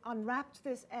Darwin unwrapped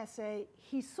this essay,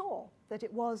 he saw that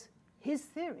it was his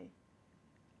theory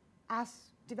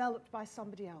as developed by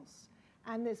somebody else.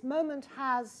 And this moment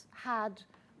has had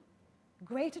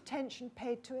great attention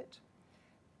paid to it.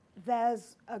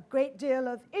 There's a great deal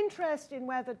of interest in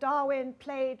whether Darwin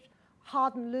played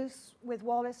hard and loose with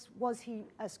Wallace. Was he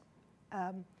as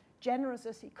generous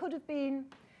as he could have been?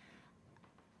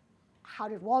 How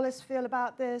did Wallace feel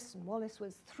about this? And Wallace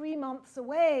was 3 months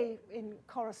away in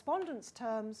correspondence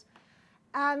terms.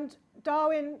 And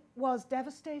Darwin was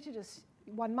devastated, as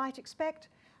one might expect.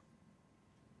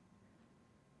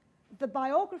 The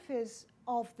biographies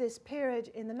of this period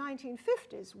in the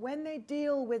 1950s, when they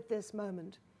deal with this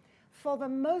moment, for the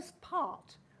most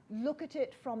part, look at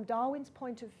it from Darwin's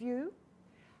point of view,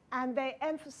 and they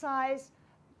emphasize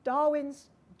Darwin's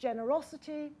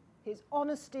generosity, his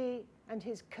honesty, and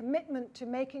his commitment to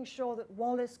making sure that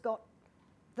Wallace got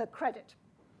the credit.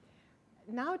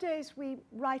 Nowadays, we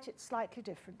write it slightly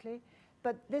differently.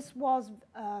 but this was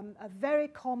a very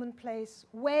commonplace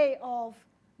way of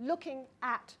looking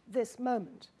at this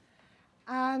moment.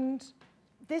 And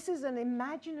this is an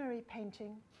imaginary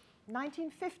painting,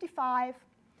 1955,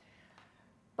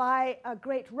 by a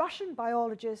great Russian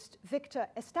biologist, Viktor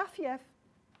Estafiev,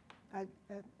 a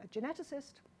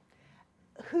geneticist,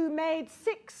 who made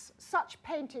 6 such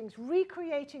paintings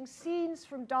recreating scenes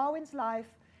from Darwin's life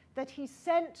that he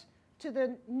sent to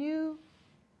the new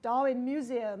Darwin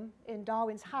Museum in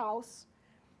Darwin's house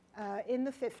in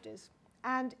the 50s.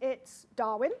 And it's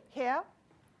Darwin here,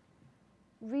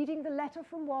 reading the letter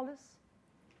from Wallace.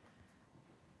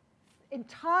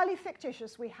 Entirely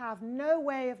fictitious. We have no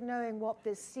way of knowing what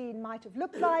this scene might have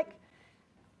looked like.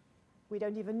 We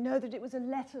don't even know that it was a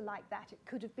letter like that. It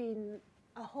could have been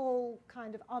a whole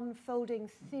kind of unfolding,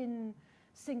 thin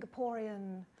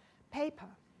Singaporean paper.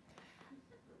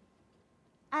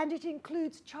 And it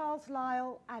includes Charles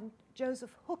Lyell and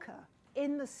Joseph Hooker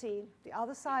in the scene, the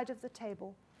other side of the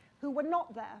table, who were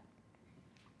not there.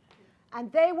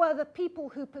 And they were the people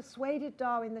who persuaded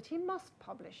Darwin that he must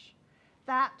publish,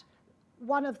 that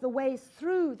one of the ways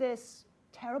through this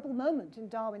terrible moment in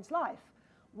Darwin's life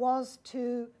was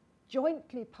to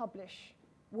jointly publish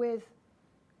with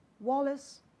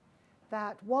Wallace,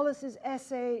 that Wallace's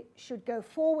essay should go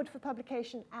forward for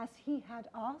publication as he had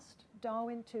asked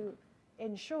Darwin to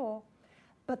ensure,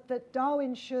 but that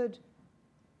Darwin should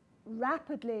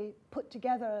rapidly put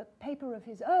together a paper of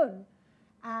his own,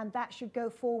 and that should go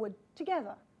forward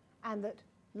together, and that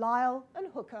Lyell and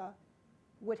Hooker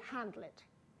would handle it.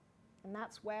 And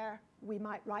that's where we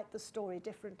might write the story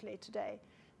differently today.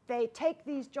 They take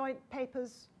these joint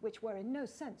papers, which were in no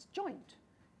sense joint.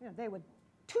 You know, they were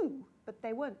 2, but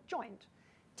they weren't joint.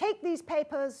 Take these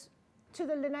papers to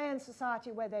the Linnaean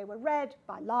Society, where they were read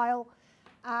by Lyell,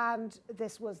 and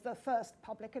this was the first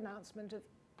public announcement of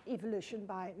evolution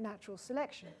by natural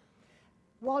selection.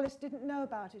 Wallace didn't know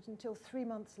about it until 3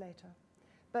 months later.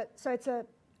 So it's a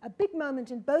big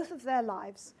moment in both of their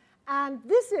lives. And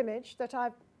this image that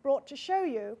I've brought to show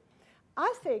you,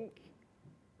 I think,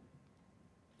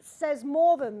 says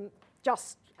more than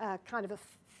just kind of a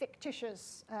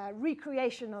fictitious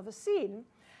recreation of a scene.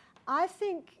 I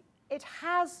think it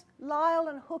has Lyell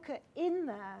and Hooker in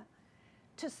there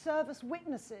to serve as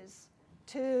witnesses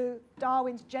to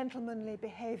Darwin's gentlemanly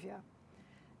behavior.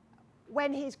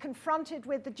 When he's confronted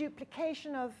with the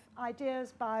duplication of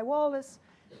ideas by Wallace,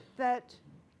 that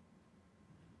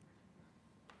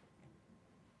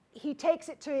he takes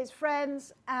it to his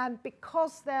friends, and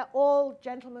because they're all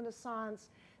gentlemen of science,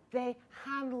 they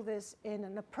handle this in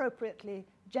an appropriately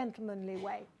gentlemanly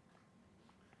way.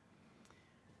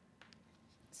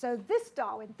 So this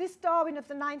Darwin of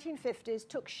the 1950s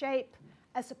took shape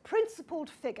as a principled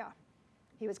figure.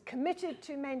 He was committed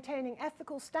to maintaining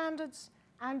ethical standards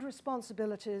and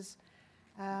responsibilities,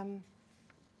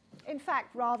 in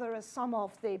fact, rather as some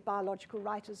of the biological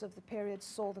writers of the period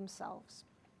saw themselves.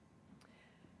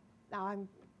 Now, I'm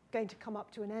going to come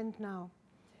up to an end now.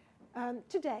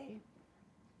 Today,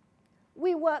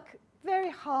 we work very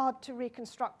hard to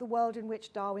reconstruct the world in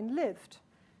which Darwin lived.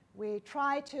 We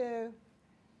try to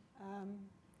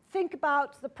think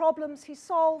about the problems he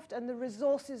solved and the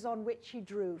resources on which he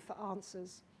drew for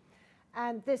answers.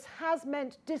 And this has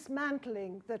meant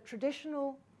dismantling the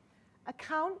traditional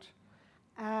account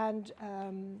and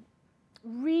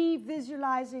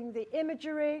revisualizing the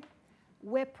imagery.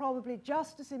 We're probably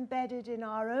just as embedded in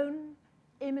our own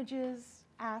images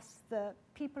as the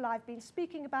people I've been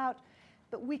speaking about,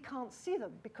 but we can't see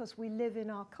them because we live in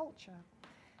our culture.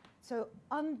 So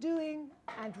undoing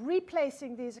and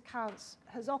replacing these accounts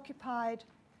has occupied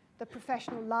the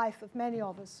professional life of many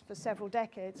of us for several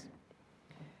decades.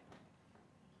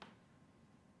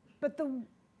 But the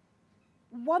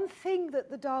one thing that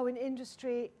the Darwin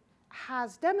industry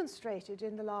has demonstrated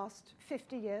in the last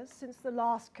 50 years, since the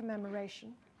last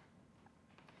commemoration,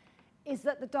 is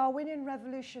that the Darwinian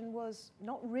revolution was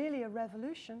not really a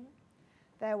revolution.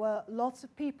 There were lots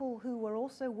of people who were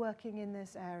also working in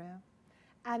this area,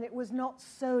 and it was not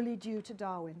solely due to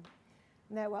Darwin.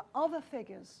 And there were other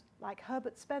figures like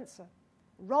Herbert Spencer,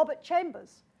 Robert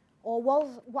Chambers, or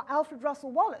Alfred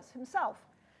Russel Wallace himself,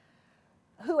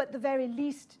 who at the very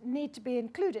least need to be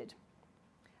included.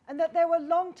 And that there were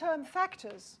long-term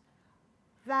factors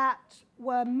that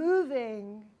were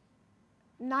moving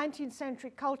 19th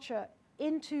century culture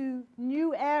into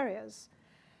new areas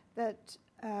that,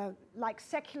 like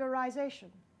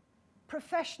secularization,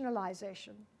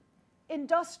 professionalization,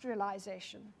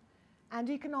 industrialization, and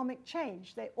economic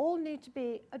change. They all need to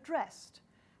be addressed.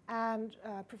 And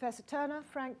Professor Turner,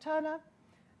 Frank Turner,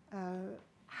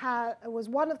 was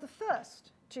one of the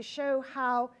first to show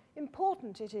how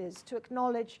important it is to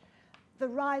acknowledge the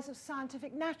rise of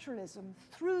scientific naturalism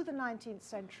through the 19th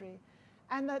century,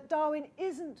 and that Darwin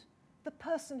isn't the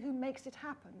person who makes it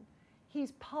happen.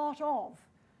 He's part of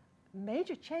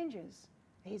major changes.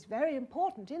 He's very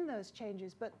important in those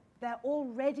changes, but they're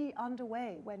already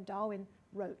underway when Darwin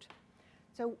wrote.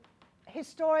 So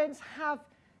historians have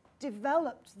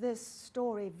developed this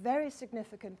story very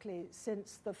significantly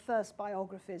since the first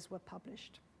biographies were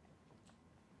published.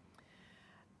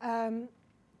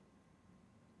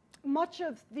 Much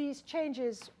of these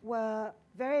changes were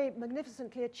very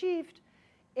magnificently achieved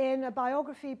in a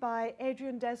biography by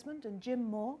Adrian Desmond and Jim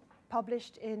Moore,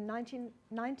 published in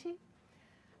 1990,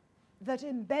 that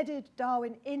embedded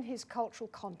Darwin in his cultural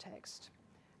context.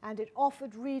 And it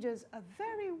offered readers a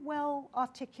very well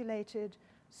articulated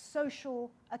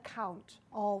social account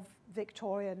of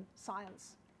Victorian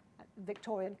science,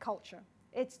 Victorian culture.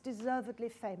 It's deservedly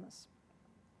famous.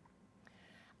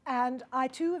 And I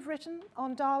too have written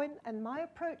on Darwin, and my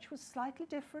approach was slightly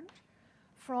different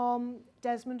from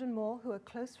Desmond and Moore, who are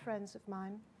close friends of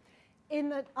mine, in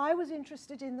that I was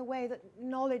interested in the way that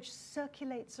knowledge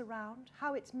circulates around,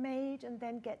 how it's made and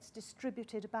then gets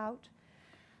distributed about,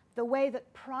 the way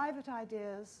that private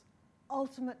ideas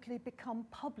ultimately become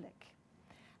public.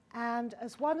 And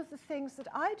as one of the things that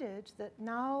I did that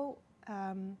now,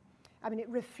 it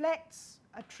reflects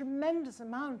a tremendous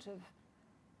amount of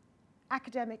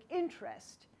academic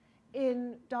interest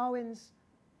in Darwin's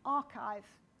archive,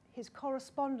 his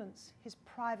correspondence, his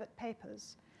private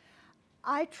papers.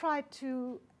 I tried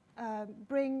to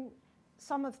bring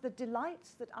some of the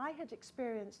delights that I had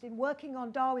experienced in working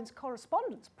on Darwin's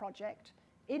correspondence project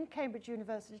in Cambridge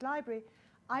University Library.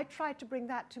 I tried to bring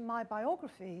that to my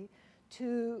biography,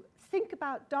 to think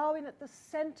about Darwin at the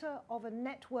center of a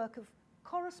network of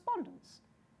correspondence,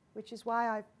 which is why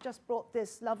I've just brought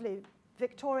this lovely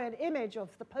Victorian image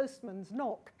of the postman's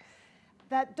knock,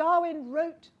 that Darwin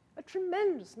wrote a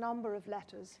tremendous number of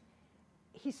letters.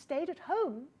 He stayed at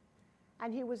home,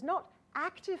 and he was not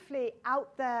actively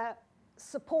out there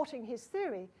supporting his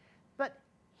theory, but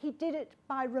he did it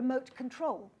by remote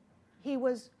control. He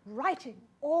was writing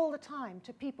all the time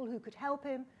to people who could help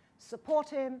him, support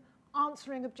him,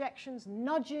 answering objections,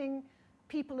 nudging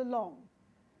people along.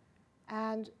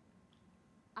 And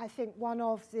I think one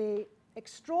of the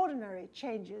extraordinary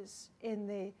changes in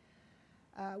the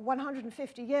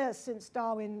 150 years since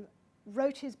Darwin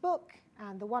wrote his book,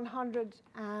 and the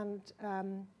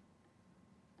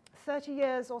 130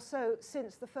 years or so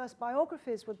since the first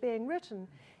biographies were being written,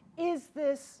 is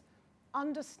this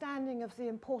understanding of the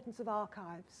importance of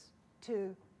archives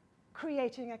to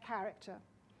creating a character.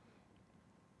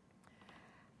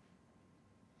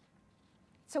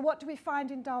 So what do we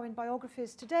find in Darwin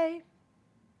biographies today?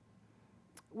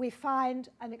 We find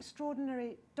an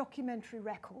extraordinary documentary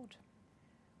record.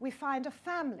 We find a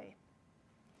family.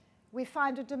 We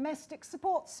find a domestic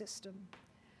support system.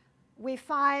 We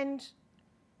find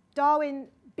Darwin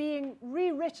being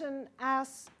rewritten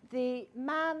as the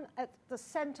man at the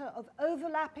center of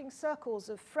overlapping circles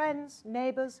of friends,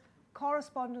 neighbors,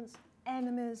 correspondents,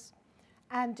 enemies,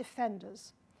 and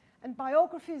defenders. And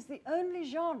biography is the only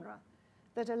genre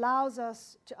that allows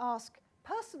us to ask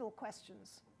personal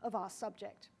questions of our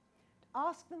subject, to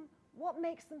ask them what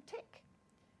makes them tick.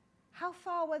 How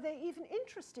far were they even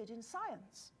interested in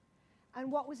science? And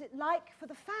what was it like for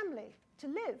the family to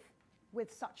live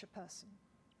with such a person?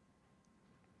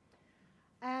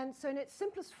 And so in its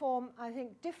simplest form, I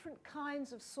think different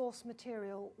kinds of source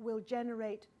material will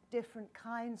generate different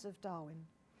kinds of Darwin.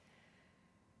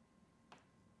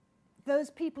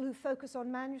 Those people who focus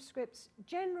on manuscripts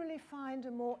generally find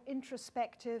a more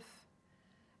introspective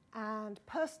and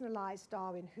personalized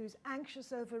Darwin who's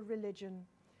anxious over religion,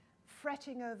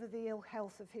 fretting over the ill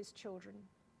health of his children.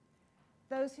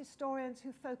 Those historians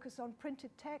who focus on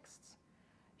printed texts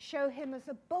show him as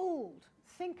a bold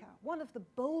thinker, one of the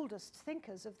boldest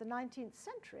thinkers of the 19th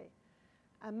century,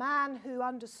 a man who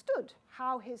understood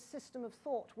how his system of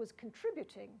thought was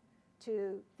contributing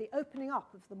to the opening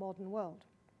up of the modern world.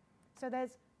 So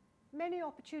there's many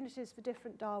opportunities for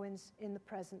different Darwins in the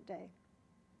present day.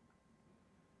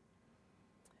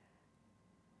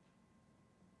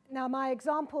 Now, my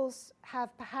examples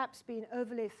have perhaps been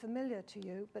overly familiar to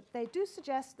you, but they do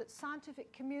suggest that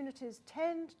scientific communities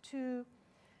tend to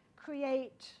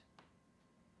create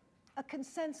a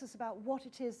consensus about what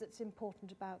it is that's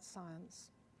important about science.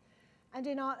 And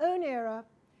in our own era,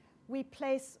 we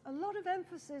place a lot of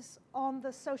emphasis on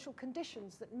the social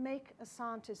conditions that make a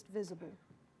scientist visible.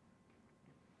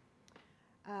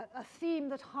 a theme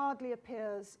that hardly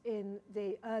appears in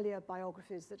the earlier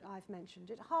biographies that I've mentioned.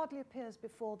 It hardly appears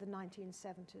before the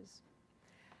 1970s.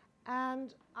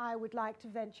 And I would like to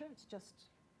venture, it's just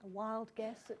a wild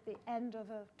guess at the end of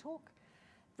a talk,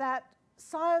 that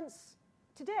science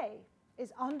today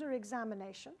is under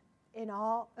examination in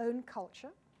our own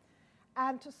culture.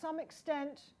 And to some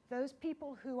extent, those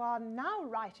people who are now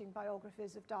writing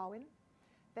biographies of Darwin,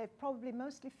 they've probably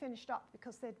mostly finished up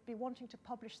because they'd be wanting to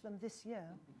publish them this year.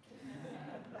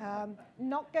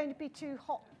 Not going to be too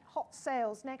hot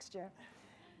sales next year.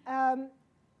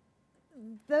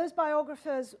 Those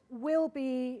biographers will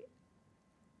be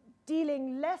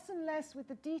dealing less and less with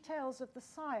the details of the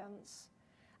science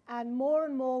and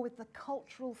more with the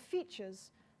cultural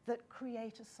features that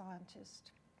create a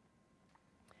scientist.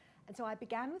 And so I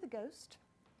began with a ghost.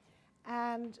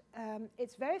 And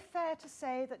it's very fair to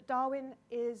say that Darwin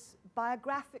is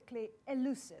biographically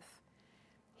elusive.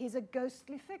 He's a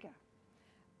ghostly figure,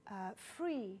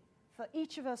 free for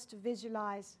each of us to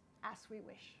visualize as we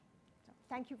wish. So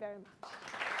thank you very much.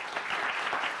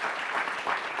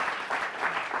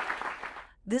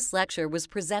 This lecture was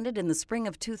presented in the spring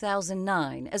of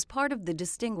 2009 as part of the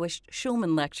Distinguished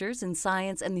Schulman Lectures in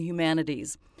Science and the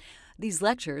Humanities. These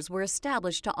lectures were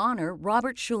established to honor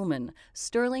Robert Schulman,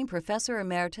 Sterling Professor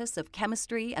Emeritus of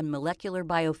Chemistry and Molecular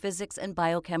Biophysics and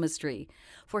Biochemistry,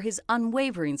 for his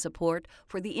unwavering support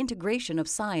for the integration of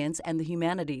science and the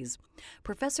humanities.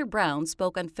 Professor Browne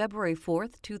spoke on February 4,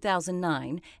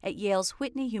 2009, at Yale's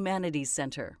Whitney Humanities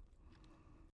Center.